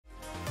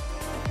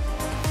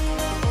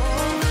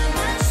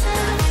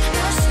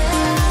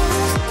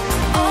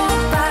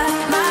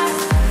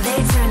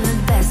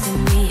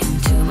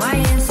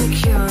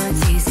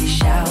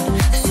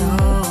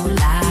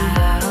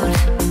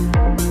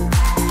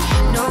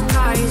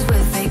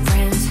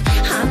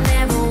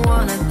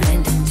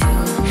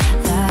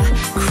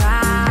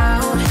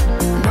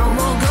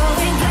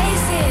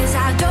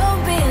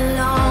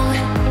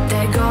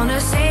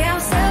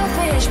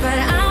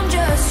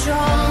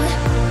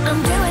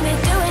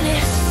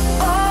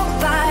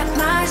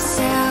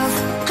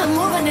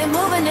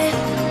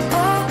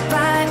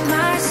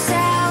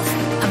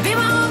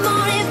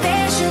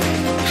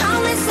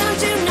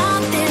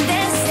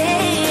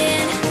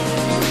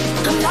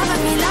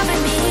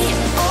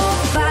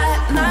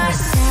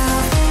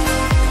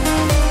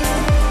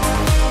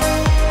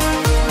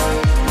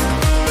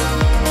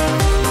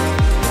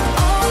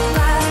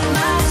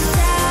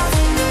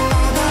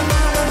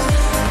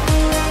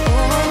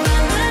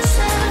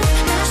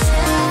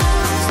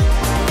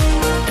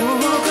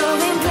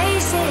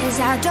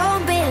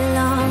don't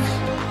belong.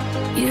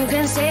 You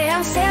can say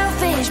I'm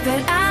selfish,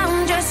 but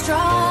I'm just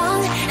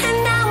strong.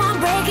 And now I'm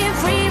breaking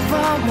free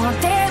from what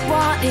they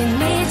wanted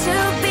me to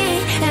be.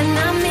 And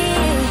I'm me,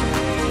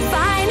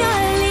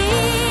 finally.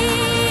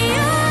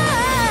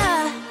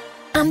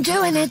 I'm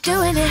doing it,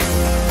 doing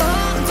it.